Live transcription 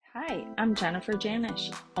Hi, I'm Jennifer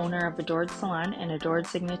Janish, owner of Adored Salon and Adored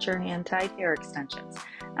Signature Hand-Tied Hair Extensions.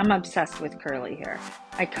 I'm obsessed with curly hair.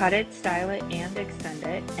 I cut it, style it, and extend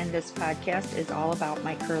it, and this podcast is all about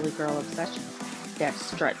my curly girl obsessions that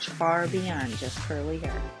stretch far beyond just curly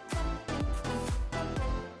hair.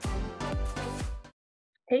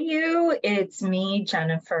 Hey you, it's me,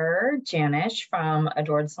 Jennifer Janish from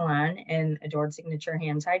Adored Salon and Adored Signature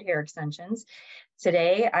Hand-Tied Hair Extensions.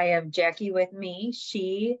 Today I have Jackie with me.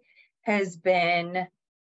 She has been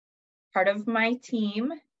part of my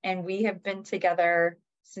team and we have been together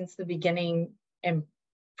since the beginning and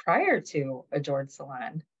prior to Adored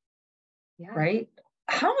Salon, right?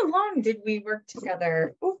 How long did we work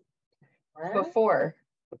together before?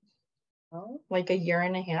 Well, like a year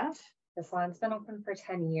and a half? the salon's been open for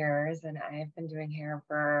 10 years and I've been doing hair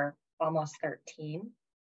for almost 13.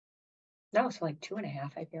 No, so like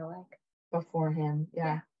 2.5, I feel like. Beforehand,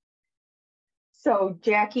 yeah. So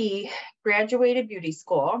Jackie graduated beauty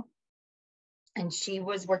school and she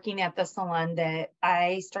was working at the salon that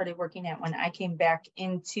I started working at when I came back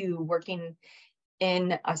into working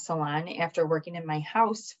in a salon after working in my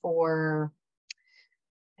house for,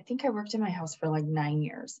 I think I worked in my house for like 9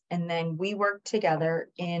 years. And then we worked together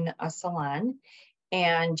in a salon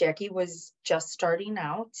and Jackie was just starting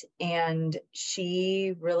out and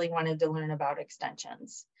she really wanted to learn about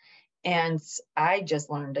extensions. And I just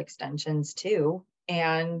learned extensions too.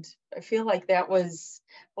 And I feel like that was,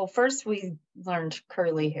 well, first we learned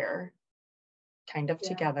curly hair kind of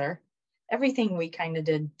together. Everything we kind of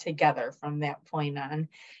did together from that point on.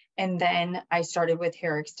 And then I started with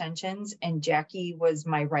hair extensions and Jackie was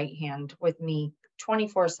my right hand with me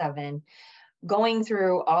 24/7, going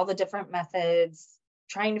through all the different methods,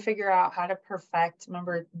 trying to figure out how to perfect.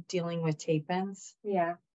 Remember dealing with tape-ins?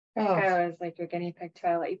 Yeah. Oh. I was like your guinea pig till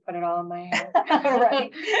I let you put it all in my hair.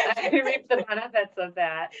 Right. I reap the benefits of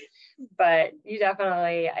that. But you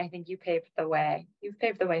definitely, I think you paved the way. You've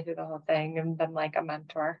paved the way through the whole thing and been like a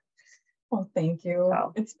mentor. Well, thank you.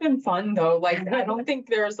 So. It's been fun though. Like, I don't think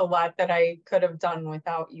there's a lot that I could have done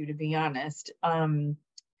without you, to be honest.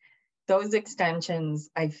 Those extensions,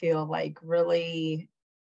 I feel like really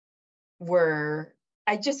were,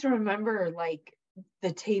 I just remember like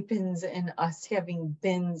the tape-ins and us having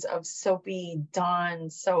bins of soapy Dawn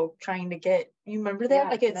soap trying to get, you remember that?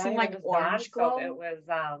 Like it seemed like orange glow.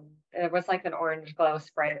 It was like an orange glow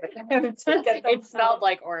spray. It smelled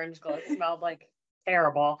like orange glow. It smelled like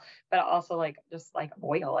terrible, but also like just like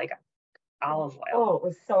oil, like olive oil. Oh, it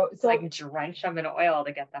was so like drench them in oil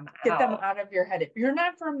to get them out of your head. If you're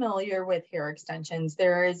not familiar with hair extensions,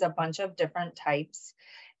 there is a bunch of different types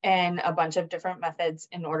and a bunch of different methods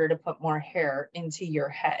in order to put more hair into your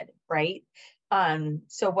head, right?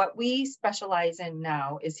 So what we specialize in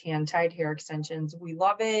now is hand-tied hair extensions. We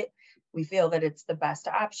love it. We feel that it's the best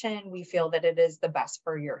option. We feel that it is the best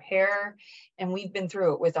for your hair. And we've been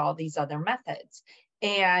through it with all these other methods.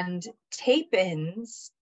 And tape-ins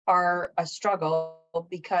are a struggle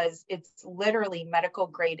because it's literally medical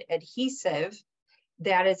grade adhesive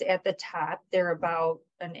that is at the top. They're about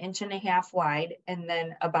 1.5 inches wide, and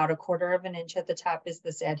then about 1/4 inch at the top is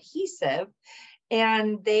this adhesive.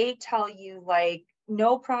 And they tell you like,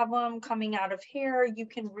 no problem coming out of hair. You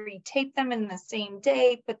can retape them in the same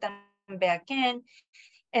day, put them back in.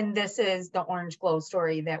 And this is the orange glow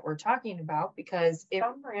story that we're talking about because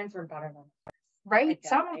some brands were better than others. Right.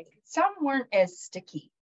 Some weren't as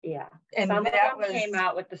sticky. Yeah. And some of them came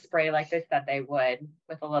out with the spray like they said they would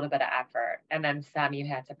with a little bit of effort. And then some you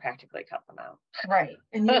had to practically cut them out. Right.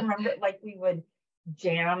 And you remember like we would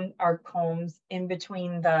jam our combs in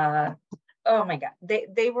between the, oh my God,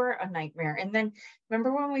 they were a nightmare. And then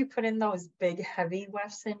remember when we put in those big heavy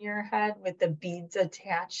wefts in your head with the beads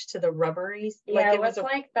attached to the rubberies? Yeah, like it was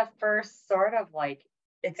like the first sort of like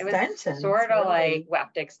extensions. It was sort of like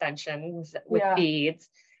weft extensions with beads.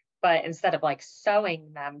 But instead of like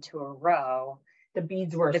sewing them to a row, the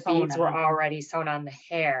beads were already sewn on the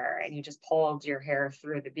hair, and you just pulled your hair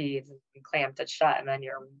through the beads and clamped it shut, and then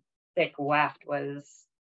your thick weft was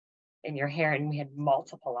in your hair, and we had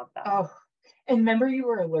multiple of them. Oh, and remember you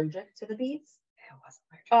were allergic to the beads? I was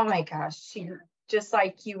allergic. Oh my gosh, just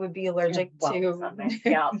like you would be allergic to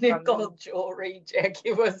nickel jewelry,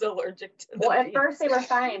 Jackie was allergic to the at first they were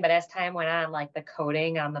fine, but as time went on, like the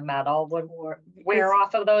coating on the metal would wear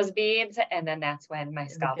off of those beads, and then that's when my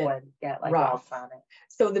scalp would get like rough on it.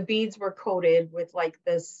 So the beads were coated with like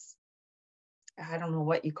this, I don't know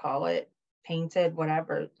what you call it, painted,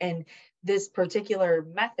 whatever. And this particular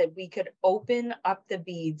method, we could open up the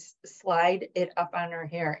beads, slide it up on our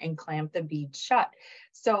hair and clamp the bead shut.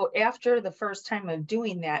 So after the first time of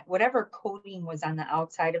doing that, whatever coating was on the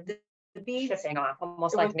outside of the beads chipping off,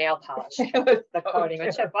 almost It like was- nail polish. it was The so coating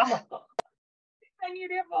would chip off. terrible. And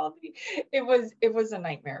you'd have all the, it was a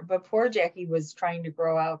nightmare. But poor Jackie was trying to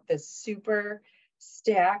grow out this super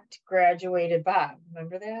stacked graduated bob.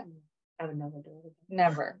 Remember that? I would never do it.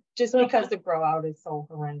 Never. Just because the grow out is so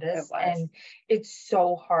horrendous It was. and it's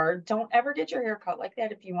so hard. Don't ever get your hair cut like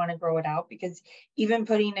that if you want to grow it out, because even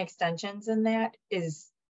putting extensions in that is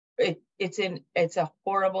it's a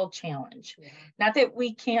horrible challenge. Yeah. Not that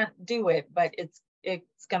we can't do it, but it's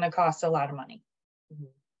gonna cost a lot of money.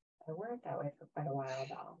 I wore it that way for quite a while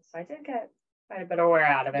though. So I did get quite a bit of wear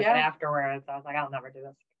out of it. Yeah. But afterwards, I was like, I'll never do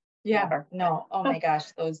this. Yeah, Never. no, oh my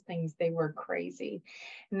gosh, those things, they were crazy.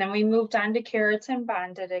 And then we moved on to keratin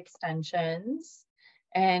bonded extensions,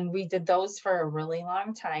 and we did those for a really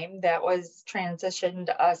long time. That was transitioned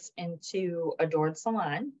us into Adored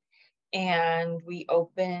Salon, and we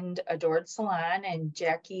opened Adored Salon, and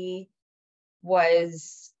Jackie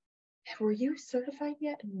were you certified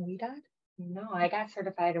yet in WEDOT? No, I got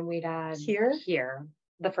certified in WEDOT Here?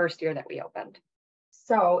 the first year that we opened.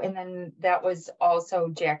 So, and then that was also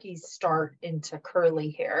Jackie's start into curly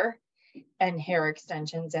hair and hair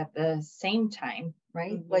extensions at the same time,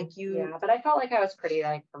 right? Like you, Yeah, but I felt like I was pretty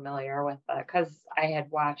like familiar with it because I had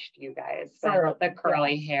watched you guys For- with the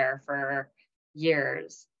curly hair for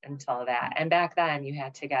years until that. And back then you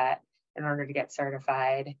had to in order to get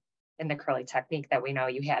certified in the curly technique that we know,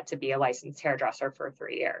 you had to be a licensed hairdresser for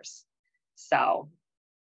 3 years. So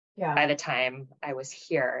yeah, by the time I was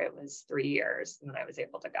here, it was 3 years and I was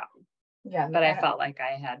able to go. yeah. But I felt like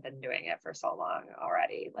I had been doing it for so long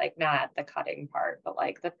already, like not the cutting part, but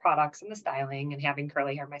like the products and the styling and having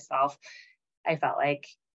curly hair myself. I felt like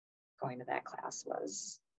going to that class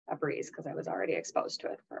was a breeze because I was already exposed to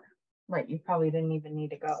it for. Right, you probably didn't even need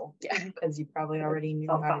to go. Yeah. Because you probably already knew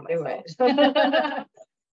I'll how to taught do myself. it.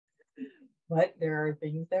 But there are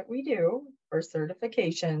things that we do for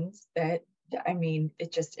certifications that, I mean,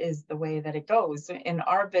 it just is the way that it goes. In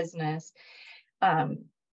our business,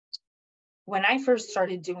 when I first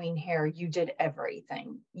started doing hair, you did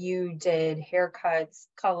everything. You did haircuts,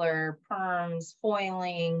 color, perms,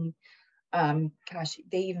 foiling. Gosh,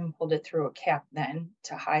 they even pulled it through a cap then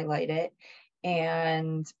to highlight it.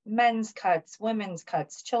 And men's cuts, women's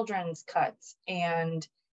cuts, children's cuts. And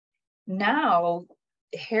now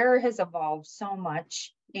hair has evolved so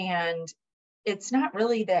much, and it's not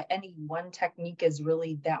really that any one technique is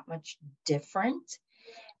really that much different.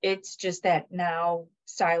 It's just that now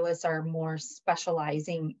stylists are more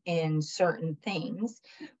specializing in certain things,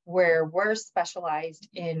 where we're specialized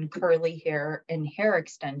in curly hair and hair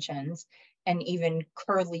extensions, and even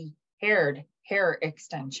curly haired hair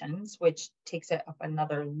extensions, which takes it up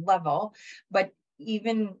another level, but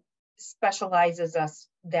even specializes us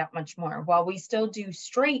that much more. While we still do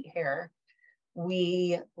straight hair,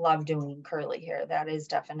 we love doing curly hair. That is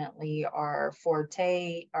definitely our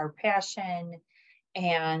forte, our passion,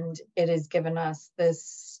 and it has given us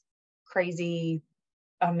this crazy,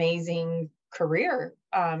 amazing career.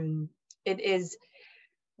 It is,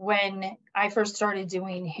 when I first started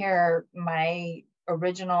doing hair, my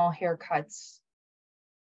original haircuts,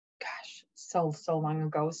 gosh, so long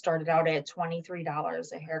ago, started out at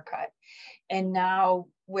 $23 a haircut. And now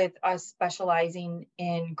with us specializing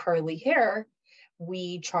in curly hair,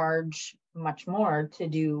 we charge much more to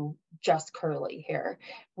do just curly hair.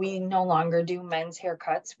 We no longer do men's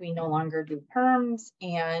haircuts. We no longer do perms,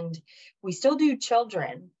 and we still do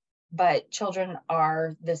children, but children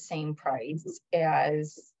are the same price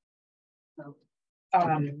as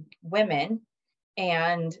women.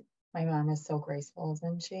 And my mom is so graceful,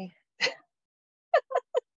 isn't she?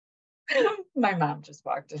 My mom just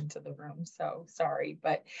walked into the room, so sorry.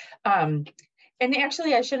 But and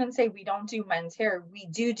actually I shouldn't say we don't do men's hair. We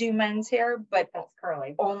do men's hair, but That's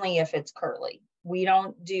curly. only if it's curly. We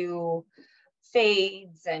don't do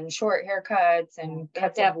fades and short haircuts and You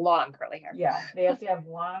have to have long curly hair. yeah, they have to have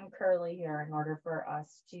long curly hair in order for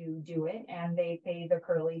us to do it, and they pay the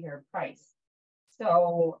curly hair price.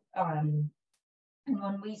 So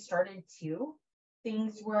when we started too,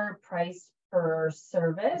 things were priced per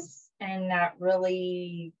service and not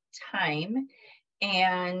really time,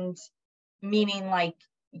 and meaning like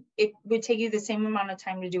it would take you the same amount of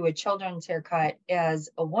time to do a children's haircut as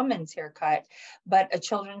a woman's haircut, but a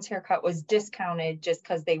children's haircut was discounted just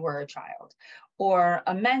because they were a child. Or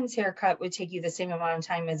a men's haircut would take you the same amount of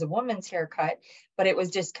time as a woman's haircut, but it was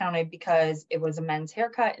discounted because it was a men's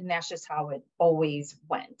haircut, and that's just how it always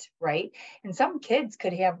went, right? And some kids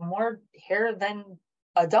could have more hair than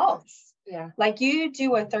adults. Yeah. Like you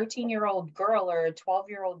do a 13-year-old girl or a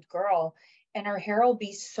 12-year-old girl, and her hair will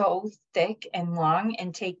be so thick and long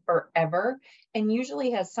and take forever, and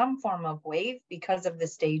usually has some form of wave because of the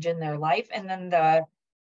stage in their life. And then the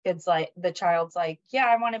child's like, yeah,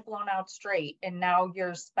 I want it blown out straight. And now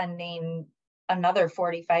you're spending another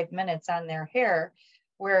 45 minutes on their hair,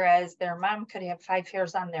 whereas their mom could have 5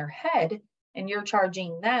 hairs on their head and you're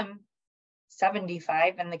charging them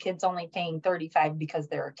 75 and the kid's only paying 35 because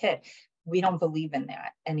they're a kid. We don't believe in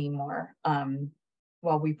that anymore.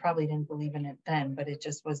 Well, we probably didn't believe in it then, but it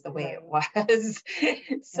just was the way it was.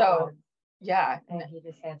 So yeah. And he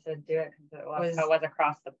just had to do it because it was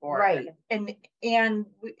across the board. Right. And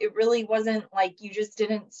it really wasn't like you just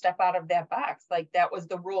didn't step out of that box. Like that was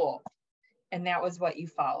the rule and that was what you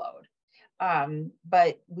followed.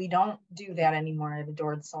 But we don't do that anymore at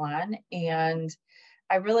Adored Salon. And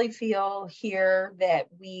I really feel here that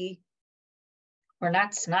we're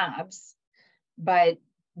not snobs, but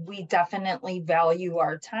we definitely value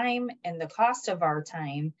our time and the cost of our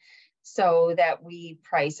time so that we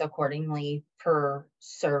price accordingly per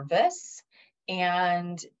service.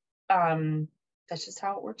 And that's just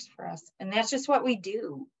how it works for us. And that's just what we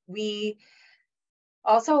do. We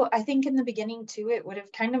also, I think in the beginning too, it would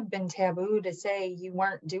have kind of been taboo to say you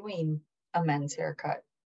weren't doing a men's haircut.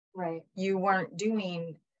 Right. You weren't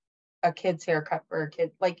doing a kid's haircut for a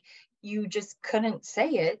kid. Like you just couldn't say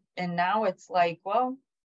it. And now it's like, well,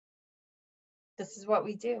 this is what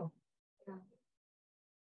we do. Yeah.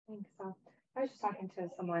 I think so. I was just talking to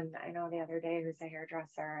someone I know the other day who's a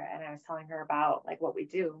hairdresser, and I was telling her about like what we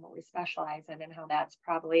do and what we specialize in, and how that's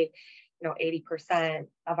probably, 80%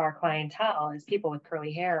 of our clientele is people with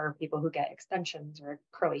curly hair or people who get extensions or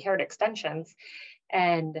curly haired extensions.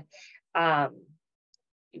 And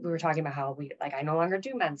we were talking about how I no longer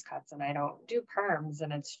do men's cuts and I don't do perms,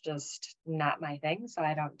 and it's just not my thing. So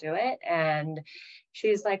I don't do it. And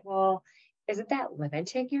she's like, well, isn't that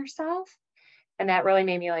limiting yourself? And that really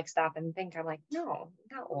made me stop and think. I'm like, no,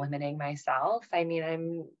 I'm not limiting myself. I mean,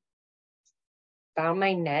 I'm found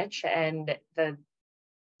my niche, and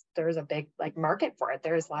there's a big market for it.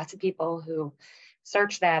 There's lots of people who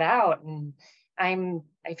search that out, and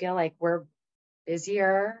I feel like we're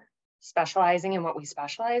busier specializing in what we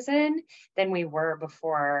specialize in than we were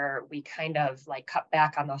before we kind of cut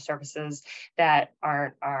back on those services that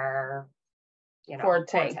aren't our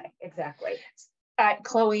forte. Exactly.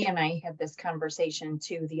 Chloe and I had this conversation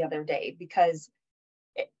too the other day, because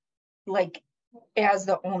as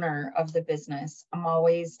the owner of the business, I'm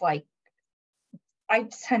always I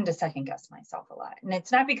tend to second guess myself a lot. And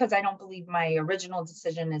it's not because I don't believe my original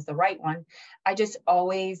decision is the right one. I just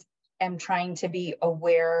always am trying to be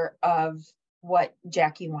aware of what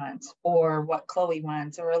Jackie wants, or what Chloe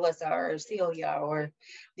wants, or Alyssa, or Celia, or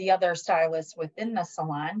the other stylists within the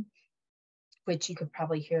salon, which you could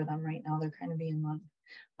probably hear them right now. They're kind of being loud.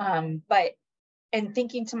 And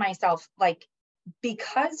thinking to myself,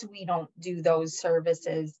 because we don't do those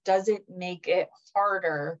services, does it make it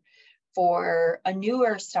harder for a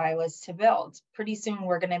newer stylist to build? Pretty soon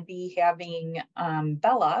we're going to be having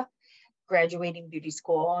Bella graduating beauty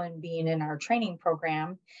school and being in our training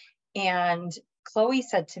program. And Chloe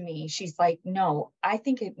said to me, she's like, no, I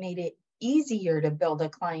think it made it easier to build a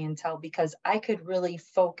clientele because I could really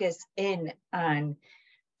focus in on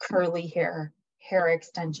curly hair, hair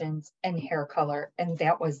extensions, and hair color. And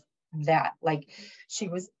that was that. She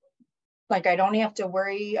was like, I don't have to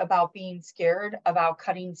worry about being scared about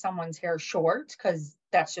cutting someone's hair short, because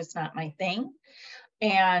that's just not my thing.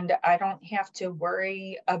 And I don't have to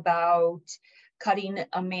worry about cutting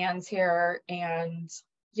a man's hair. And,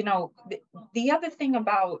 the other thing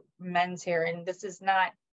about men's hair, and this is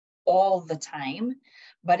not all the time,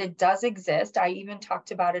 but it does exist. I even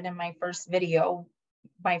talked about it in my first video,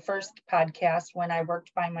 my first podcast, when I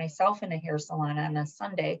worked by myself in a hair salon on a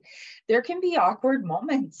Sunday. There can be awkward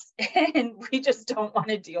moments, and we just don't want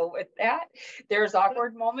to deal with that. There's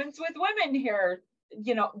awkward moments with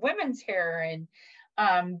women's hair.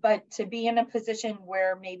 And but to be in a position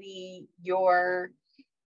where maybe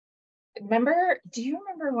do you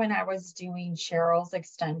remember when I was doing Cheryl's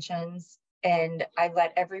extensions and I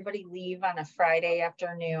let everybody leave on a Friday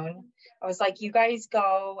afternoon? I was like, you guys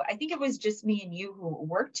go. I think it was just me and you who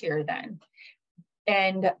worked here then.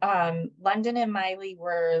 And London and Miley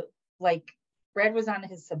were Brad was on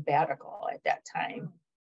his sabbatical at that time.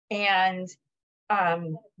 And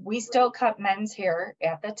we still cut men's hair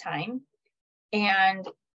at the time. And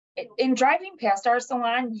in driving past our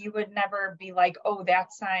salon, you would never be like, oh,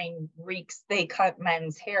 that sign reeks, they cut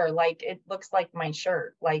men's hair. It looks like my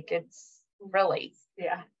shirt. It's really,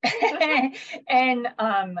 yeah. And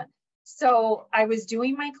So I was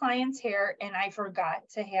doing my client's hair and I forgot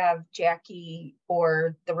to have Jackie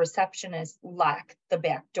or the receptionist lock the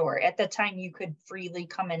back door. At the time, you could freely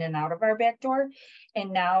come in and out of our back door.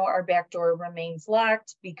 And now our back door remains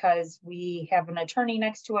locked because we have an attorney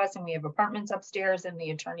next to us and we have apartments upstairs. And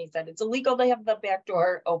the attorney said it's illegal to have the back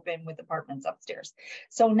door open with apartments upstairs.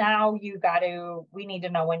 So now we need to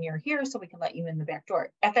know when you're here so we can let you in the back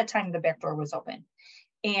door. At that time, the back door was open.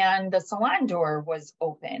 And the salon door was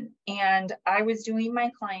open and I was doing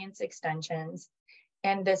my client's extensions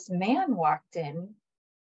and this man walked in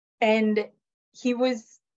and he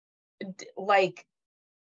was like,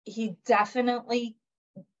 he definitely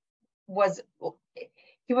was,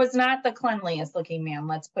 he was not the cleanliest looking man,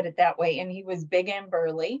 let's put it that way. And he was big and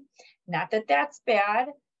burly. Not that that's bad,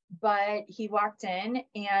 but he walked in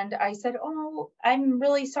and I said, oh, I'm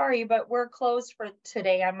really sorry, but we're closed for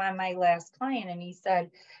today. I'm on my last client. And he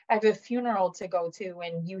said, I have a funeral to go to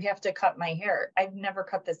and you have to cut my hair. I've never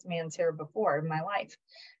cut this man's hair before in my life.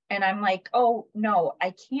 And I'm like, oh, no,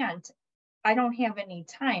 I can't. I don't have any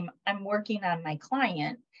time. I'm working on my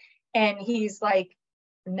client. And he's like,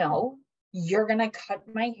 no, you're going to cut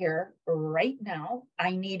my hair right now.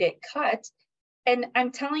 I need it cut. And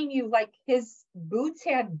I'm telling you, like his boots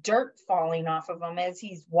had dirt falling off of him as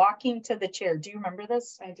he's walking to the chair. Do you remember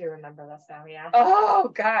this? I do remember this now, yeah.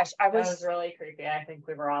 Oh gosh, That was really creepy. I think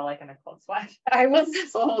we were all like in a cold sweat. I was the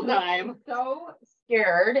whole time so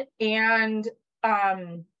scared. And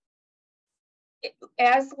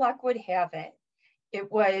as luck would have it,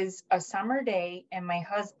 it was a summer day and my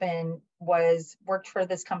husband worked for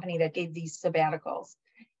this company that gave these sabbaticals.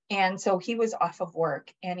 And so he was off of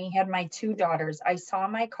work and he had my two daughters. I saw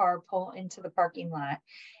my car pull into the parking lot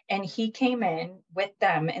and he came in with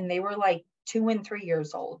them and they were like 2 and 3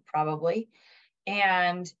 years old probably.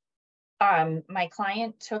 And my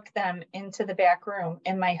client took them into the back room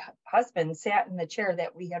and my husband sat in the chair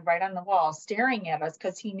that we had right on the wall staring at us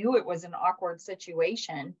because he knew it was an awkward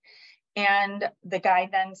situation. And the guy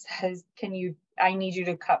then says, I need you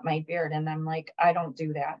to cut my beard. And I'm like, I don't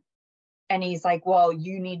do that. And he's like, well,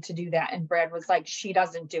 you need to do that. And Brad was like, she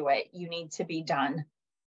doesn't do it. You need to be done.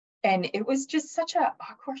 And it was just such an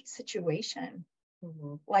awkward situation.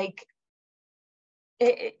 Mm-hmm. Like,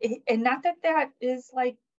 and not that is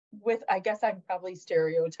like I guess I'm probably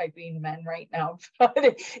stereotyping men right now, but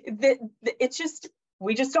it's just,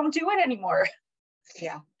 we just don't do it anymore.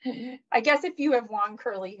 Yeah. I guess if you have long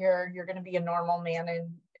curly hair, you're going to be a normal man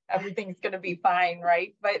and everything's going to be fine.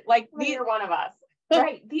 Right. But like, you're one of us.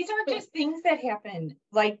 Right. These are just things that happen.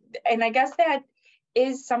 Like, and I guess that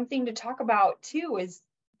is something to talk about too, is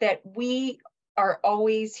that we are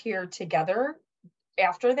always here together.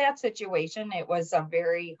 After that situation, it was a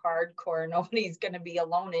very hardcore, nobody's going to be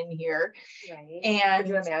alone in here. Right. And could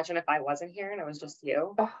you imagine if I wasn't here and it was just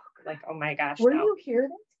you? Oh, like, oh my gosh. Were you here?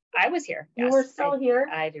 I was here. You yes, were still here?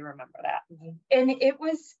 I do remember that. And it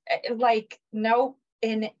was like, no.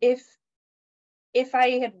 And if I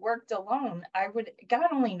had worked alone, God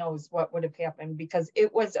only knows what would have happened because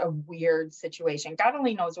it was a weird situation. God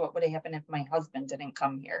only knows what would have happened if my husband didn't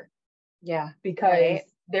come here. Yeah.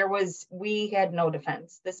 Because we had no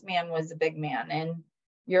defense. This man was a big man and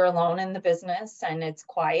you're alone in the business and it's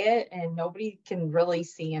quiet and nobody can really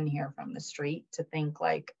see in here from the street to think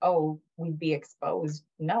like, oh, we'd be exposed.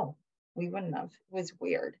 No, we wouldn't have. It was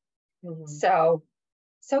weird. Mm-hmm. So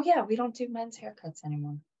yeah, we don't do men's haircuts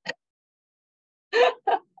anymore.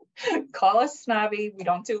 Call us snobby. We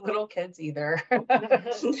don't do little kids either.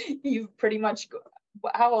 You pretty much,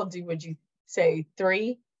 how old would you say?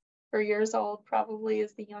 3 years old probably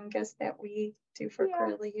is the youngest that we do for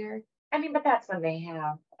curly hair. I mean, but that's when they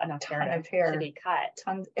have enough hair to be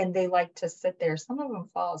cut. And they like to sit there. Some of them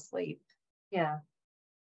fall asleep. Yeah.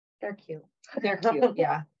 They're cute. They're cute.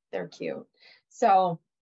 Yeah, they're cute. So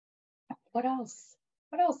what else?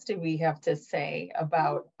 What else do we have to say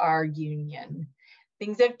about our union?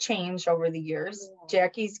 Things have changed over the years. Yeah.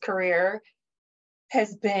 Jackie's career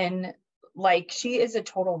has been like, she is a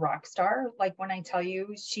total rock star. Like when I tell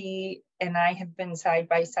you, she and I have been side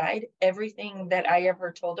by side, everything that I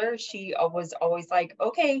ever told her, she was always like,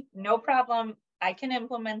 okay, no problem. I can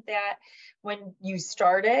implement that. When you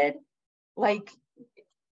started, like,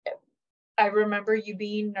 I remember you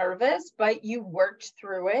being nervous, but you worked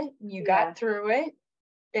through it. You got through it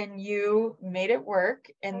and you made it work.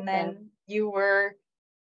 And then you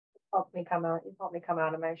helped me come out. You helped me come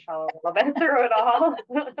out of my shell a little bit through it all.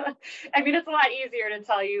 I mean, it's a lot easier to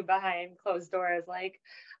tell you behind closed doors, like,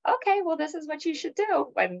 okay, well, this is what you should do,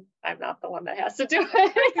 when I'm not the one that has to do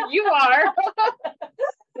it. You are.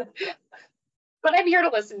 But I'm here to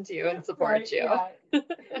listen to you and support Right, you.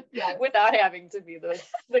 Yeah. Without having to be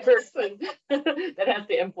the person that has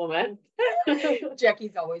to implement.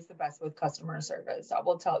 Jackie's always the best with customer service. I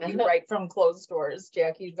will tell you right from closed doors.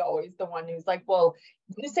 Jackie's always the one who's like, well,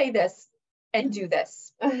 you say this and do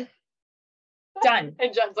this. Done.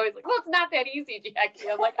 And Jen's always like, well, it's not that easy, Jackie.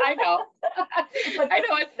 I'm like, I know. I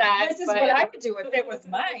know it's not. This is what I would do if it was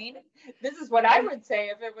mine. This is what I would say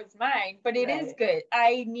if it was mine. But it is good.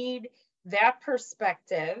 I need that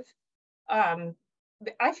perspective.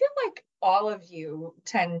 I feel like all of you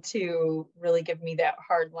tend to really give me that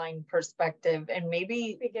hardline perspective, and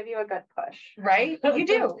maybe we give you a good push, right? You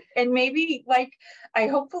do. And maybe like I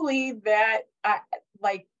hopefully that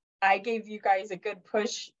I gave you guys a good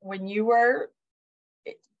push when you were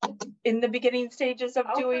in the beginning stages of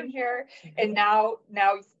doing hair. And now,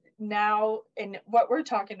 and what we're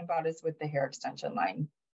talking about is with the hair extension line.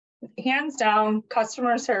 Hands down,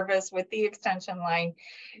 customer service with the extension line.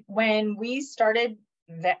 When we started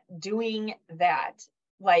doing that,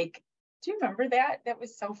 like, do you remember that? That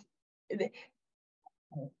was so.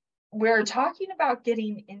 We're talking about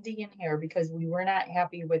getting Indian hair because we were not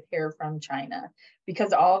happy with hair from China,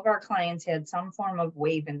 because all of our clients had some form of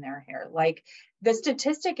wave in their hair. Like the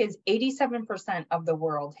statistic is 87% of the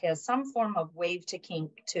world has some form of wave to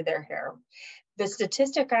kink to their hair. The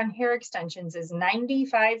statistic on hair extensions is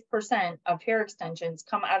 95% of hair extensions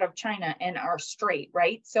come out of China and are straight,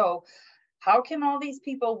 right? So how can all these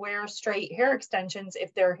people wear straight hair extensions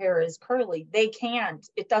if their hair is curly? They can't.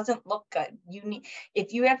 It doesn't look good.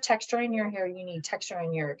 If you have texture in your hair, you need texture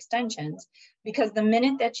in your extensions, because the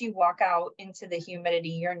minute that you walk out into the humidity,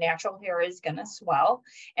 your natural hair is going to swell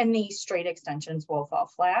and these straight extensions will fall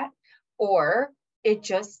flat, or it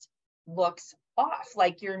just looks off.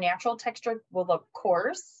 Like your natural texture will look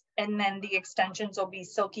coarse and then the extensions will be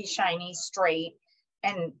silky, shiny, straight,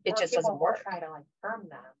 and it just doesn't work. Try to like firm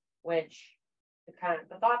them, which the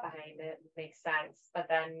thought behind it makes sense, but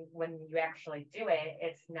then when you actually do it,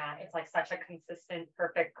 it's like such a consistent,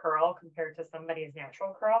 perfect curl compared to somebody's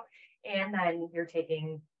natural curl. And then you're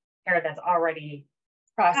taking hair that's already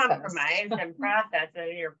compromised and processed,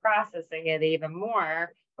 and you're processing it even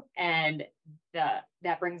more. And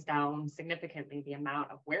that brings down significantly the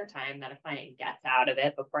amount of wear time that a client gets out of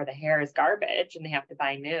it before the hair is garbage and they have to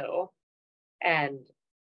buy new. And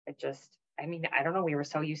it just, I don't know, we were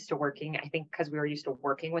so used to working, I think because we were used to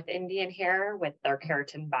working with Indian hair with their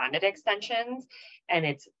keratin bonded extensions, and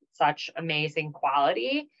it's such amazing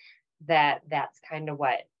quality that's kind of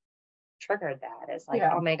what triggered that. Is like,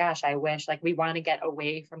 oh my gosh, I wish, like, we want to get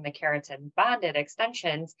away from the keratin bonded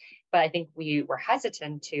extensions, but I think we were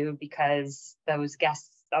hesitant to, because those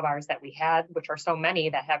guests of ours that we had, which are so many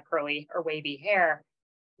that have curly or wavy hair,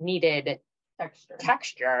 needed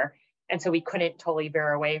texture. And so we couldn't totally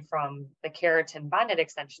veer away from the keratin bonded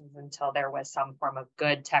extensions until there was some form of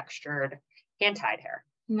good textured hand-tied hair.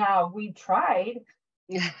 Now we tried,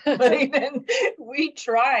 we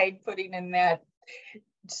tried putting in that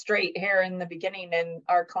straight hair in the beginning, and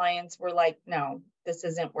our clients were like, no, this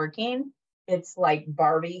isn't working. It's like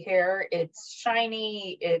Barbie hair. It's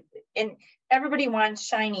shiny. And everybody wants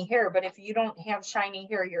shiny hair, but if you don't have shiny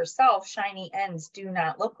hair yourself, shiny ends do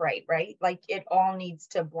not look right, right? Like it all needs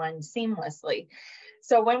to blend seamlessly.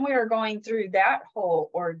 So when we were going through that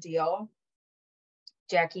whole ordeal,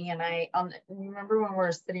 Jackie and I, remember when we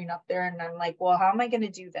were sitting up there and I'm like, well, how am I going to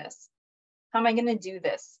do this? How am I going to do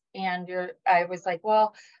this? And I was like,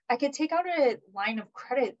 well, I could take out a line of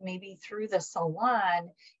credit maybe through the salon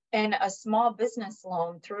and a small business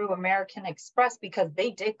loan through American Express, because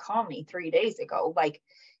they did call me 3 days ago. Like,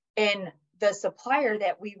 and the supplier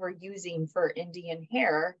that we were using for Indian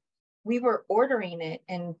hair, we were ordering it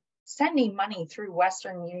and sending money through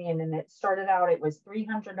Western Union. And it started out, it was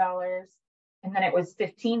 $300. And then it was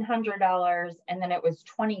 $1,500, and then it was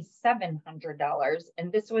 $2,700.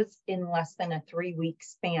 And this was in less than a 3-week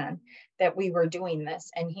span that we were doing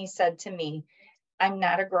this. And he said to me, I'm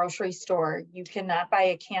not a grocery store. You cannot buy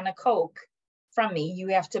a can of Coke from me. You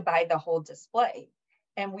have to buy the whole display.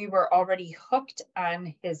 And we were already hooked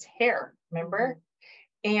on his hair, remember?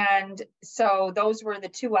 Mm-hmm. And so those were the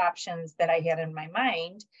two options that I had in my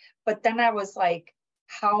mind. But then I was like,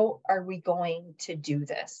 how are we going to do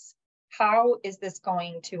this? How is this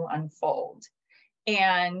going to unfold?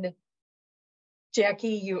 And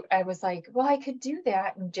Jackie, I was like, well, I could do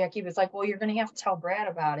that. And Jackie was like, well, you're going to have to tell Brad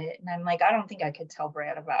about it. And I'm like, I don't think I could tell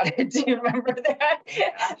Brad about it. Do you remember that?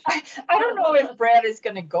 I don't know if Brad is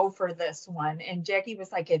going to go for this one. And Jackie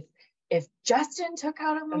was like, if Justin took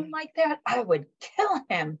out a loan like that, I would kill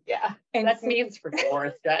him. Yeah. And that means for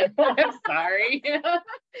divorce. I'm sorry.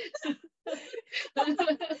 So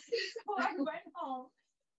I went home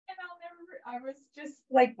and I was just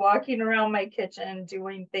like walking around my kitchen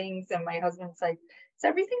doing things. And my husband's like, is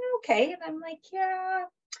everything okay? And I'm like, yeah,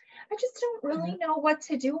 I just don't really know what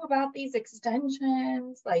to do about these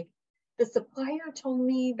extensions. Like the supplier told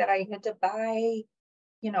me that I had to buy,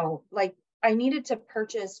 like I needed to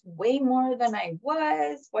purchase way more than I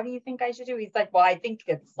was. What do you think I should do? He's like, well, I think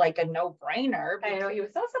it's like a no-brainer. I know, he was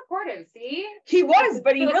so supportive, see? He was,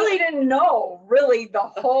 but he really didn't know really the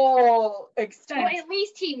whole extent. Well, at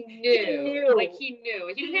least he knew. Like he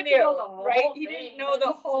knew. He didn't have to know the whole right? thing. He didn't know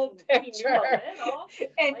the whole picture. He knew a little.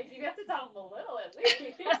 And like you have to tell him a little at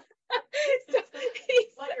least. So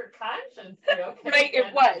Let your conscience be okay. Right,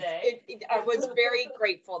 it was. I was very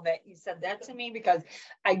grateful that you said that to me, because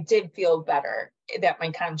I did feel better that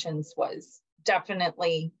my conscience was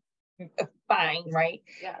definitely fine, right?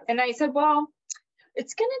 Yes. And I said, well,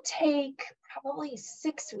 it's going to take probably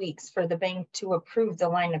 6 weeks for the bank to approve the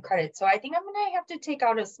line of credit. So I think I'm going to have to take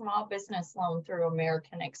out a small business loan through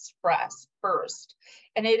American Express first.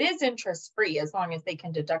 And it is interest free as long as they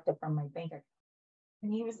can deduct it from my bank account.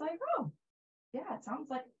 And he was like, oh, yeah, it sounds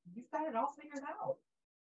like you've got it all figured out.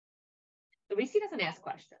 At least he doesn't ask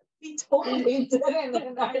questions. He totally didn't,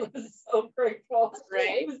 and I was so grateful.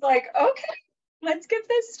 Right? He was like, okay, let's get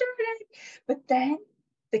this started. But then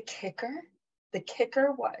the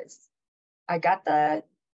kicker was, I got the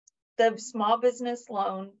small business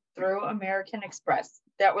loan through American Express.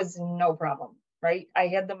 That was no problem, right? I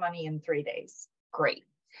had the money in 3 days. Great.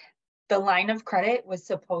 The line of credit was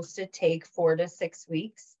supposed to take 4 to 6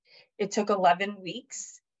 weeks. It took 11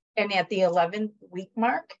 weeks. And at the 11th week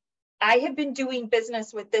mark, I had been doing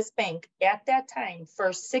business with this bank at that time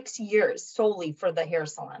for 6 years solely for the hair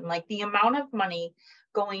salon. Like the amount of money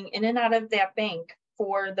going in and out of that bank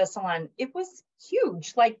for the salon, it was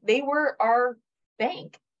huge. Like they were our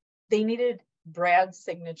bank. They needed Brad's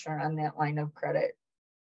signature on that line of credit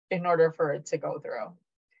in order for it to go through.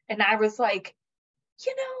 And I was like,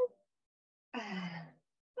 I'm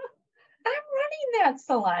running that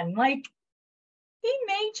salon. Like, he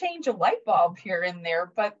may change a light bulb here and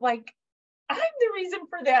there, but like, I'm the reason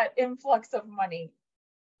for that influx of money.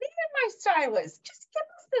 Even my stylist, just give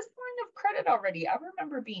us this line of credit already. I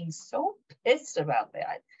remember being so pissed about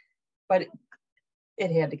that, but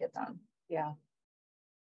it had to get done. Yeah.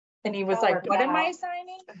 And he was like, what am I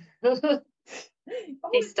signing?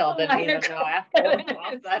 He still didn't even know after.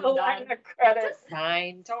 Credit.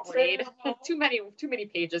 Sign. Don't read. too many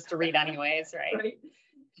pages to read anyways, right?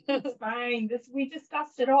 It's fine. We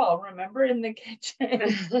discussed it all, remember, in the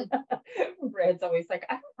kitchen. Brad's always like,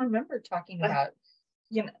 I don't remember talking about,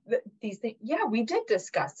 these things. Yeah, we did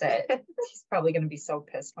discuss it. He's probably going to be so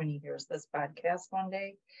pissed when he hears this podcast one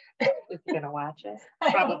day. He's going to watch it.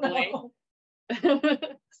 Probably.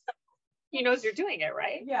 He knows you're doing it,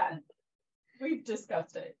 right? Yeah. We've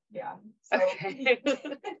discussed it. Yeah. So okay.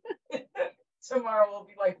 Tomorrow we'll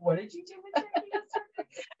be like, what did you do with Jackie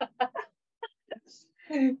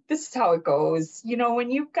yesterday? This is how it goes.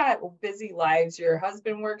 When you've got busy lives, your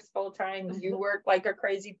husband works full time, you work like a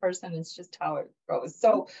crazy person. It's just how it goes.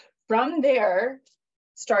 So from there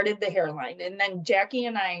started the hairline. And then Jackie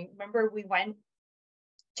and I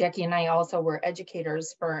also were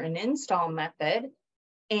educators for an install method.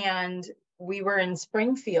 And we were in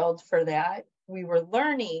Springfield for that. We were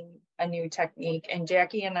learning a new technique, and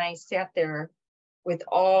Jackie and I sat there with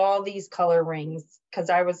all these color rings because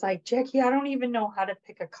I was like, Jackie, I don't even know how to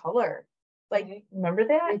pick a color. Like, remember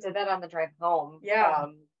that? We did that on the drive home. Yeah.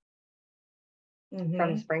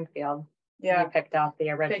 From Springfield. Yeah. We picked out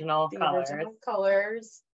the original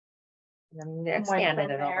colors. And then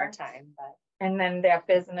expanded it over time. And then that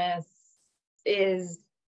business is,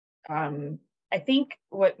 I think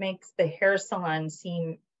what makes the hair salon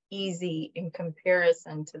seem easy in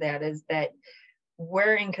comparison to that is that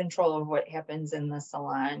we're in control of what happens in the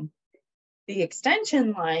salon. The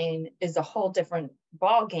extension line is a whole different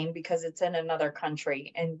ball game because it's in another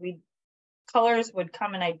country, and colors would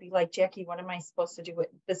come and I'd be like, Jackie, what am I supposed to do with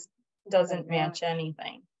this? Doesn't match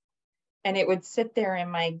anything. And it would sit there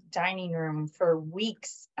in my dining room for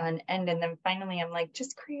weeks on end. And then finally I'm like,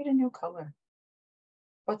 just create a new color.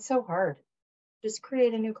 What's so hard? Just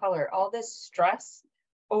create a new color. All this stress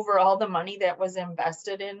over all the money that was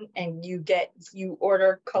invested in, and you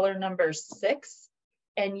order color number 6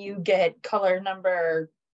 and you get color number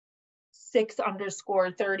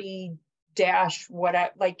 6_30 dash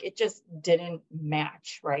whatever, like it just didn't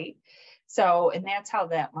match, right? So, and that's how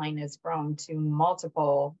that line has grown to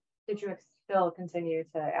multiple. Did you still continue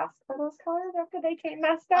to ask for those colors after they came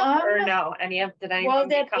messed up, or no? Did anything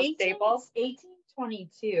become stable?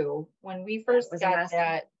 1822, when we first got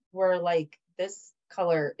that were like, this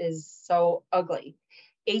color is so ugly.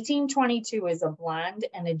 1822 is a blonde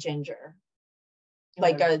and a ginger,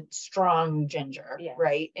 like a strong ginger,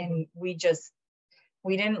 right? And we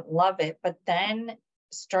didn't love it, but then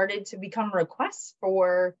started to become requests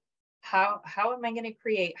for how am I going to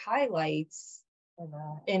create highlights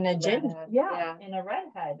in a ginger, in a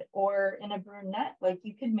redhead or in a brunette. Like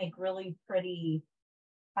you could make really pretty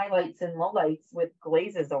highlights and lowlights with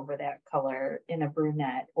glazes over that color in a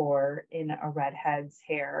brunette or in a redhead's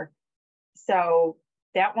hair. So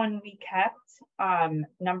that one we kept.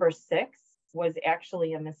 Number 6 was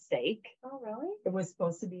actually a mistake. Oh, really? It was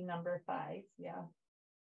supposed to be number 5. Yeah.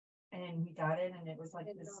 And we got it, and it was like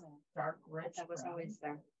this dark, rich. That was always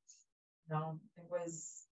there. No, it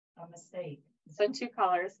was a mistake. So 2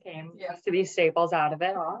 colors came to be staples out of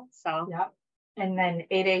it all. So and then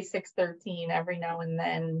 8A 613 every now and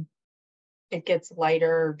then it gets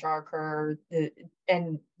lighter or darker.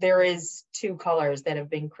 And there is 2 colors that have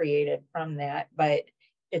been created from that, but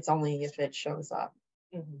it's only if it shows up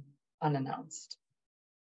unannounced.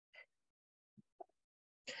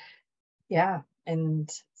 Yeah, and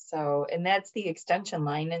that's the extension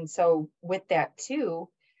line. And so with that too,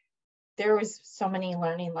 there was so many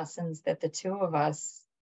learning lessons that the 2 of us,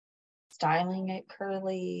 styling it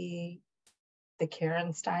curly, the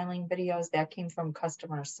Karen styling videos, that came from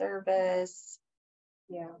customer service.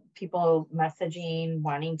 Yeah. People messaging,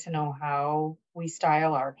 wanting to know how we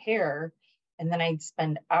style our hair. And then I'd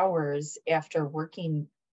spend hours after working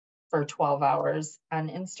for 12 hours on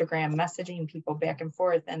Instagram, messaging people back and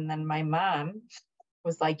forth. And then my mom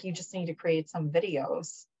was like, you just need to create some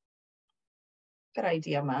videos. Good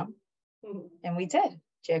idea, Mom. And we did.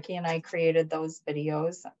 Jackie and I created those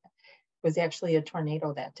videos. It was actually a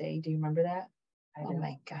tornado that day. Do you remember that? Oh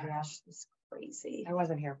my gosh, it's crazy. I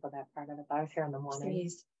wasn't here for that part of it, but I was here in the morning.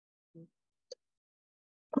 It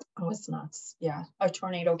was nuts. Yeah. A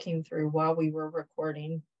tornado came through while we were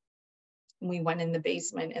recording. We went in the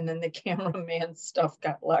basement, and then the cameraman stuff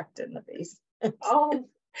got locked in the basement. Oh,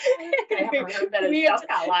 I haven't heard that his stuff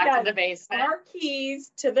got locked in the basement. Our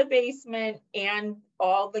keys to the basement and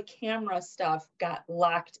all the camera stuff got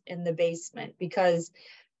locked in the basement because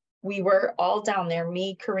we were all down there,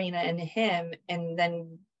 me, Karina, and him, and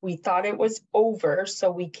then we thought it was over,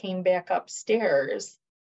 so we came back upstairs,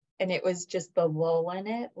 and it was just the lull in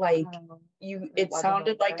it. Like it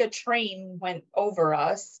sounded like a train went over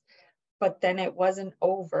us, but then it wasn't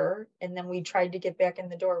over. And then we tried to get back in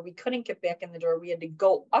the door. We couldn't get back in the door. We had to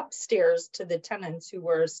go upstairs to the tenants who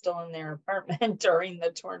were still in their apartment during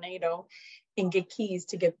the tornado and get keys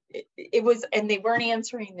to get it was, and they weren't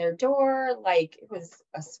answering their door. Like, it was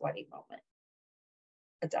a sweaty moment,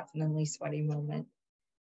 a definitely sweaty moment.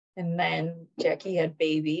 And then Jackie had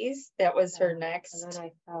babies. That was her next. And then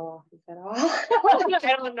I fell off and said, oh,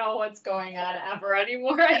 I don't know what's going on ever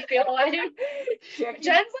anymore. I feel like Jen's like,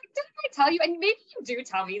 didn't I tell you? And maybe you do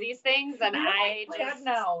tell me these things, and I just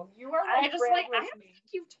know. You are I just like, I don't think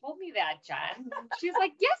you've told me that, Jen. She's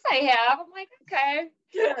like, yes, I have. I'm like, okay,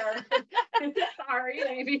 sure.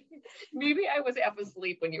 Sorry, maybe I was half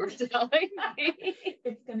asleep when you were telling me.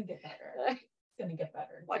 It's gonna get better. Gonna get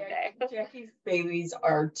better one day. Jackie's babies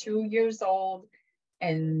are 2 years old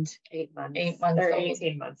and 8 months. They're old.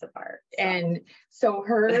 18 months apart. So. And so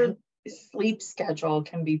her sleep schedule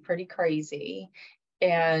can be pretty crazy.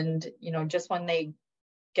 And just when they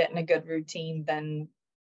get in a good routine, then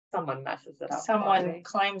someone messes it up. Someone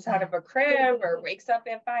climbs out of a crib or wakes up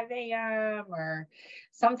at 5 a.m. or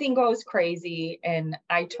something goes crazy. And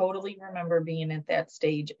I totally remember being at that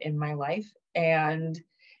stage in my life. And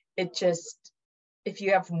it just, if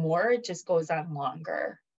you have more, it just goes on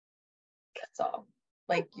longer. That's all.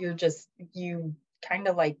 Like you kind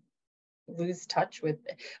of like lose touch with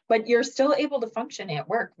it, but you're still able to function at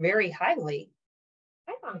work very highly.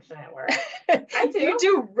 I function at work. I do. You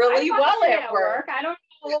do really well at work. I don't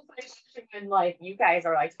know if I function when like you guys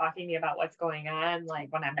are like talking to me about what's going on.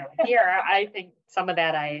 Like when I'm not here, I think some of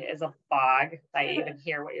that is a fog. I even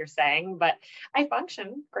hear what you're saying, but I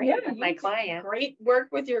function great with my client. Great work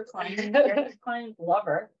with your client. Your client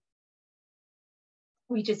lover.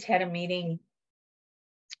 We just had a meeting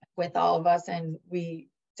with all of us, and we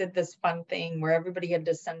did this fun thing where everybody had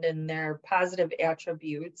to send in their positive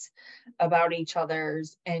attributes about each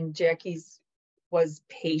other's, and Jackie's was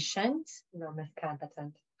patient. No,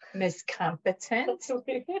 miscompetent.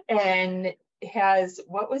 And has,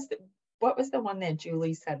 what was the one that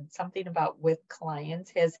Julie said? Something about with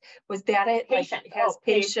clients. Was that it? Patient. Like, has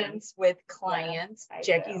patience with clients. Yeah,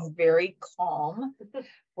 Jackie's very calm.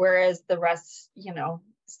 Whereas the rest,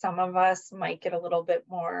 some of us might get a little bit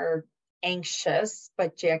more anxious,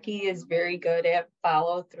 but Jackie is very good at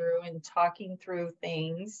follow through and talking through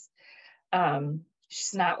things.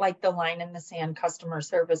 She's not like the line in the sand customer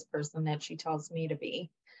service person that she tells me to be.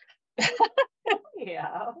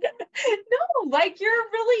 Yeah. No, like you're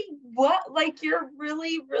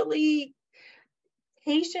really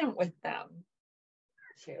patient with them.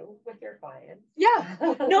 Too, with your clients. Yeah.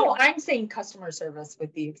 No, I'm saying customer service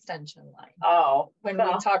with the extension line. Oh. When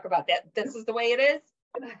we talk about that, this is the way it is.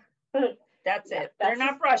 That's it. They're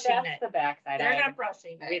not brushing it. That's the backside. They're not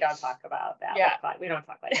brushing it. We don't talk about that. Yeah. We don't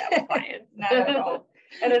talk like that with clients. Not at all.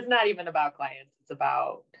 And it's not even about clients. It's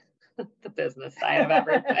about the business side of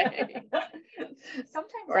everything.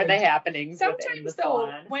 Sometimes or the happenings. Sometimes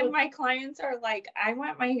though, when my clients are like, I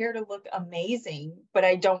want my hair to look amazing, but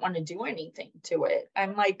I don't want to do anything to it.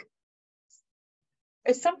 I'm like,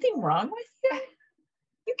 is something wrong with you?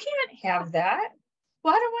 You can't have that.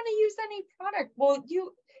 Well, I don't want to use any product. Well,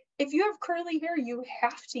 if you have curly hair, you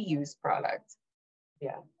have to use product.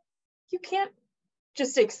 Yeah. You can't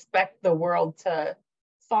just expect the world to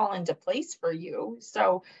fall into place for you.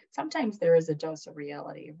 So sometimes there is a dose of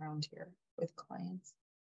reality around here with clients.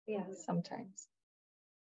 Yeah. Sometimes.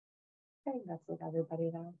 I think that's with everybody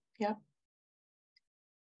though. Yeah.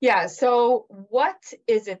 Yeah. So what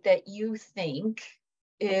is it that you think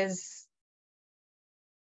is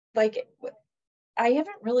like, I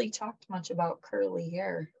haven't really talked much about curly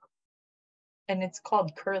hair. And it's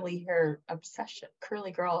called curly hair obsession,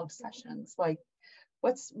 curly girl obsessions. Like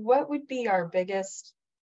what would be our biggest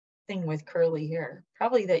thing with curly hair?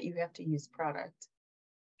 Probably that you have to use product.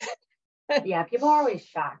 Yeah, people are always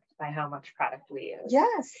shocked by how much product we use.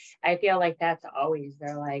 Yes. I feel like that's always,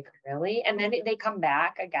 they're like, really? And then they come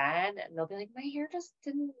back again and they'll be like, my hair just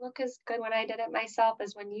didn't look as good when I did it myself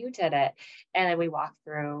as when you did it. And then we walk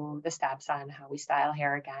through the steps on how we style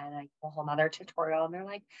hair again, like a whole nother tutorial. And they're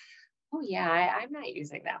like, oh yeah, I'm not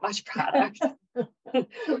using that much product.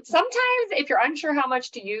 Sometimes if you're unsure how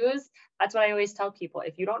much to use, that's what I always tell people.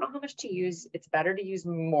 If you don't know how much to use, it's better to use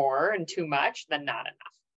more and too much than not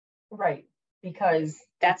enough. Right. Because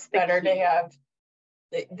that's better to have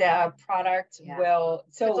the product. Yeah. Will.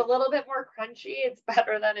 So it's a little bit more crunchy. It's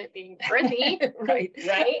better than it being frizzy. Right.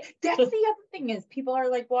 Right. That's the other thing is people are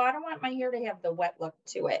like, well, I don't want my hair to have the wet look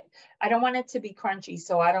to it. I don't want it to be crunchy.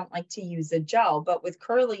 So I don't like to use a gel. But with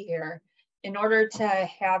curly hair, in order to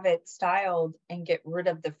have it styled and get rid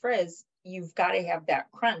of the frizz, you've got to have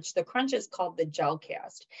that crunch. The crunch is called the gel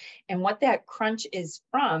cast. And what that crunch is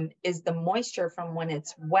from is the moisture from when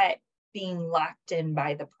it's wet being locked in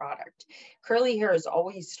by the product. Curly hair is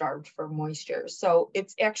always starved for moisture. So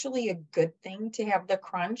it's actually a good thing to have the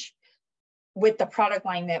crunch with the product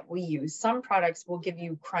line that we use. Some products will give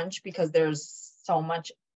you crunch because there's so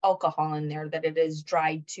much alcohol in there that it is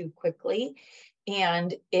dried too quickly.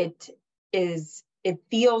 And it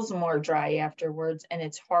feels more dry afterwards and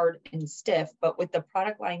it's hard and stiff. But with the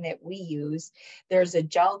product line that we use, there's a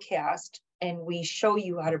gel cast and we show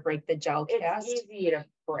you how to break the gel cast. It's easy to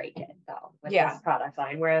break it though with this product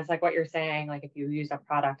line. Whereas like what you're saying, like if you use a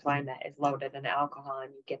product line that is loaded in alcohol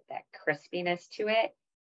and you get that crispiness to it,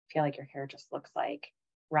 I feel like your hair just looks like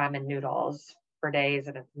ramen noodles for days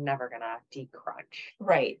and it's never gonna decrunch.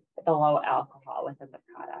 Right. The low alcohol within the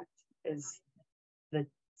product is the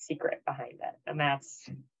secret behind it. And that's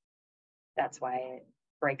why it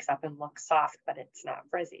breaks up and looks soft, but it's not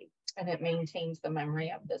frizzy. And it maintains the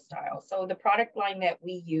memory of the style. So the product line that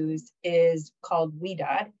we use is called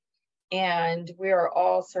WeDod, and we are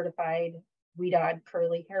all certified WeDod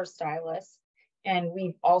curly hairstylists. And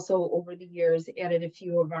we've also, over the years, added a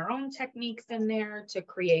few of our own techniques in there to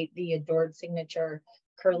create the adored signature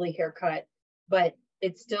curly haircut. But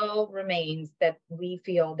it still remains that we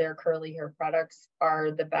feel their curly hair products are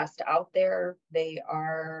the best out there. They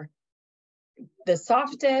are the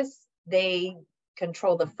softest. They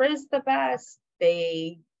control the frizz the best.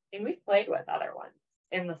 And we've played with other ones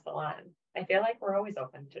in the salon. I feel like we're always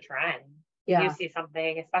open to trying. Yeah. You see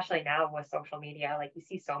something, especially now with social media, like you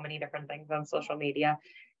see so many different things on social media,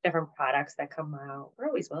 different products that come out. We're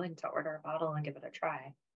always willing to order a bottle and give it a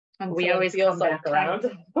try. And we always come back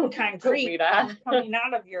around. Concrete coming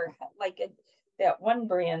out of your head. Like that one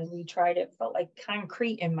brand we tried, it felt like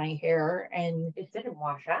concrete in my hair and it didn't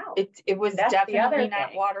wash out. It was definitely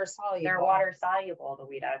not water soluble. They're water soluble, the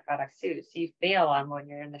WeDod products too. So you feel them when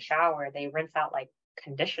you're in the shower, they rinse out like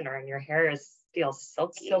conditioner and your hair feels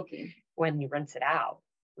silky when you rinse it out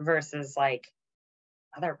versus like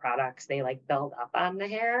other products, they like build up on the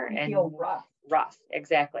hair and feel rough. rough.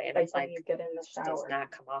 Exactly. And it's when like, you get in the it just does shower.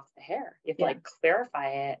 not come off the hair. You have to Yeah. like clarify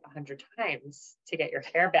it 100 times to get your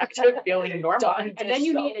hair back to feeling normal. Done And then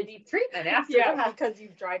you dish need a deep treatment after Yeah, that. because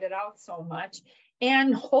you've dried it out so much.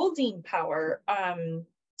 And holding power.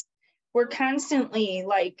 We're constantly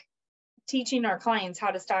like teaching our clients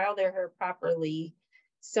how to style their hair properly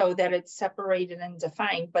so that it's separated and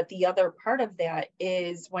defined. But the other part of that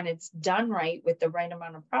is when it's done right with the right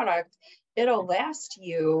amount of product, it'll last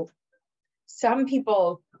you, some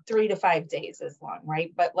people 3 to 5 days is long,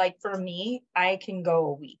 right? But like for me, I can go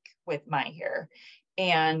a week with my hair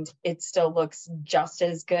and it still looks just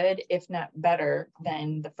as good, if not better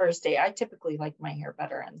than the first day. I typically like my hair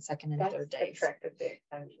better on the second and third days. The trick of the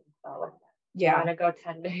extension. So yeah. You want to go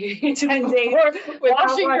 10 days, 10 days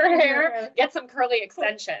washing your hair, get some curly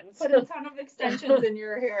extensions. Put a ton of extensions in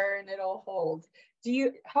your hair and it'll hold.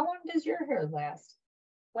 How long does your hair last?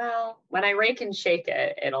 Well, when I rake and shake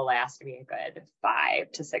it, it'll last me a good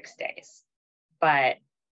 5 to 6 days. But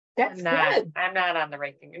that's good. I'm not on the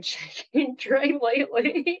raking and shaking train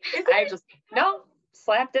lately.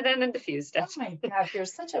 Slapped it in and diffused it. Oh my gosh, you're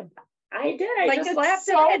such a. I did. I just slapped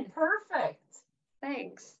it in. Perfect.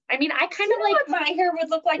 Thanks. I mean, I kind of like what my hair would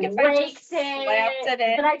look like if I just slapped it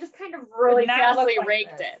in. But I just kind of really fastly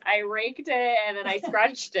raked it. I raked it and then I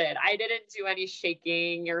scrunched it. I didn't do any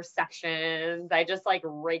shaking or sections. I just like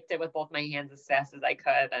raked it with both my hands as fast as I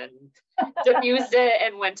could and diffused it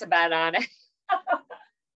and went to bed on it.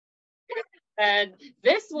 And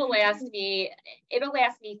this will last me, it'll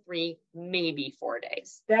last me 3, maybe 4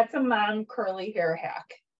 days. That's a mom curly hair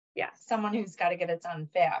hack. Yeah. Someone who's got to get it done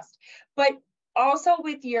fast. But also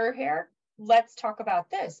with your hair, let's talk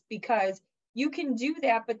about this because you can do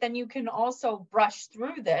that, but then you can also brush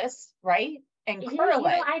through this, right? And curl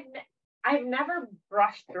it. I've never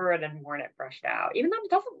brushed through it and worn it brushed out, even though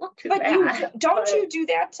it doesn't look too bad. Don't you do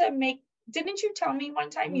that to make, didn't you tell me one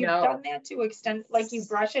time you've done that to extend, like you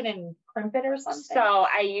brush it and crimp it or something? So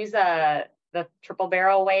I use the triple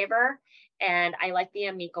barrel waver. And I like the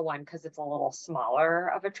Amica one because it's a little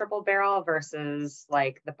smaller of a triple barrel versus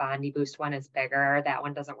like the Bondi Boost one is bigger. That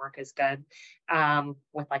one doesn't work as good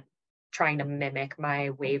with like trying to mimic my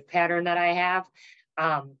wave pattern that I have.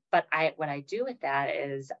 But what I do with that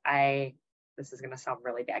is this is going to sound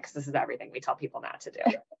really bad because this is everything we tell people not to do.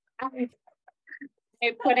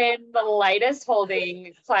 I put in the lightest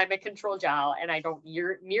holding climate control gel and I don't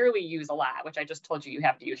nearly use a lot, which I just told you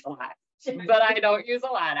have to use a lot. But I don't use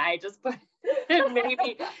a lot. I just put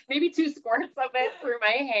maybe 2 squirts of it through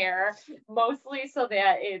my hair, mostly so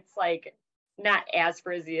that it's like not as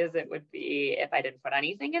frizzy as it would be if I didn't put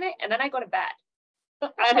anything in it. And then I go to bed.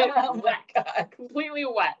 Oh my God. Completely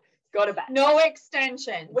wet. Go to bed. No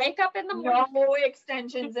extensions. Wake up in the morning. No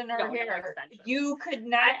extensions in her hair. You could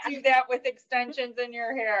not do that with extensions in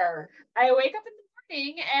your hair. I wake up in the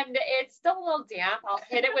morning and it's still a little damp. I'll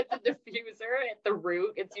hit it with the diffuser at the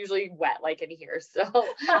root. It's usually wet like in here. So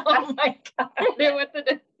oh my God. Hit it with the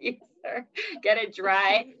diffuser. Get it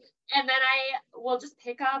dry. And then I will just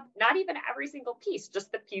pick up not even every single piece,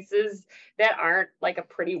 just the pieces that aren't like a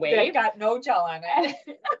pretty wave. That got no gel on it.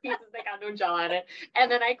 The pieces that got no gel on it. And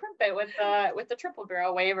then I crimp it with the triple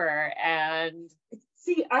barrel waver. And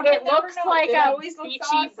see, it looks like a beachy,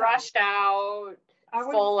 awesome. Brushed out,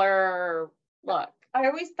 fuller look. I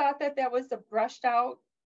always thought that was the brushed out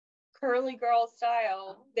curly girl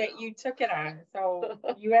style that you took it on. So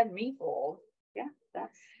you had me fooled. Yeah,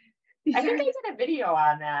 that's. I think I did a video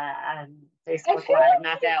on that on Facebook Live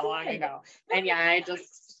not that long ago. And yeah, I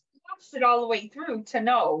just watched it all the way through to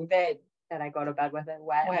know that I go to bed with it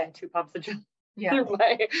wet. And 2 pumps of gel through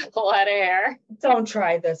my whole head of hair. Don't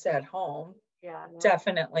try this at home. Yeah, no.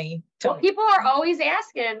 Definitely. Well, people are always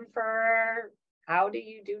asking for how do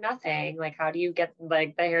you do nothing? Like, how do you get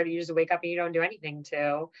like the hair that you just wake up and you don't do anything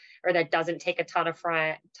to, or that doesn't take a ton of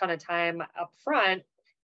time up front?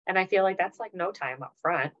 And I feel like that's like no time up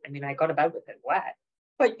front. I mean, I go to bed with it wet.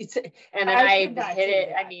 But and then I hit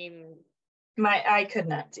it. I mean, I could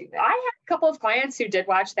not do that. I had a couple of clients who did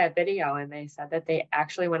watch that video and they said that they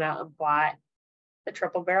actually went out and bought the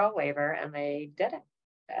triple barrel waver and they did it.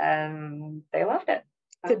 And they loved it.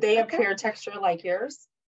 Did they have hair texture like yours?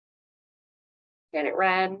 Janet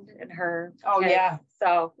Wren and her. Oh, kids. yeah.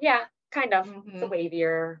 So, yeah, kind of. Mm-hmm. It's a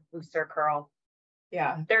wavier, looser curl.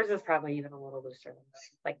 Yeah. Theirs is probably even a little looser than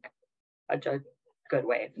mine, like a good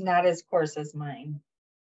wave. Not as coarse as mine,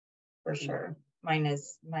 for sure.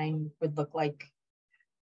 Mine would look like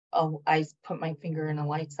I put my finger in a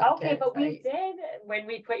light socket. Okay, but we did, when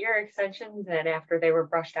we put your extensions in after they were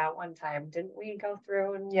brushed out one time, didn't we go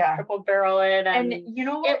through and triple barrel it? And you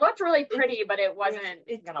know what? It looked really pretty, but it wasn't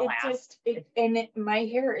gonna last. My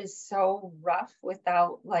hair is so rough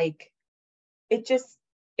without like,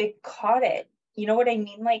 it caught it. You know what I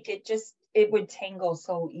mean? Like it would tangle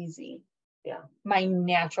so easy. Yeah. My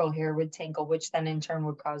natural hair would tangle, which then in turn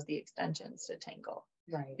would cause the extensions to tangle.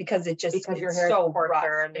 Right. Because your hair is so coarser rough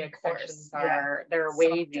and the extensions they're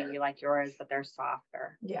wavy like yours, but they're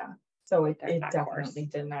softer. Yeah. So it definitely coarse.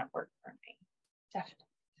 did not work for me. Definitely.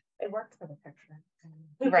 It worked for the picture.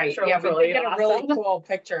 Right. Picture Yeah, we really get a really cool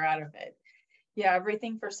picture out of it. Yeah,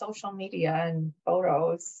 everything for social media and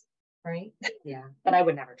photos, right? Yeah, but I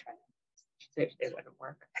would never try that. It wouldn't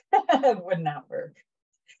work. It would not work.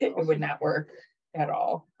 It would not work at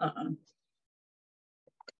all.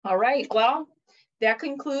 All right. Well, that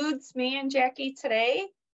concludes me and Jackie today.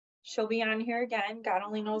 She'll be on here again. God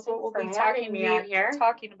only knows what we'll be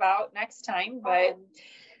talking about next time, but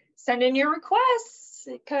send in your requests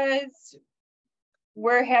because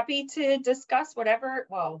we're happy to discuss whatever,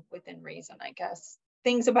 well, within reason, I guess,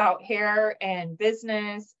 things about hair and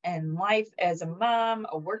business and life as a mom,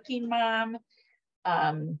 a working mom.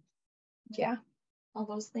 Yeah, all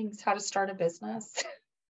those things, how to start a business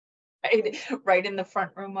right in the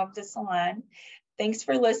front room of the salon. Thanks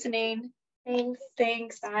for listening.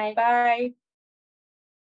 Thanks. Bye.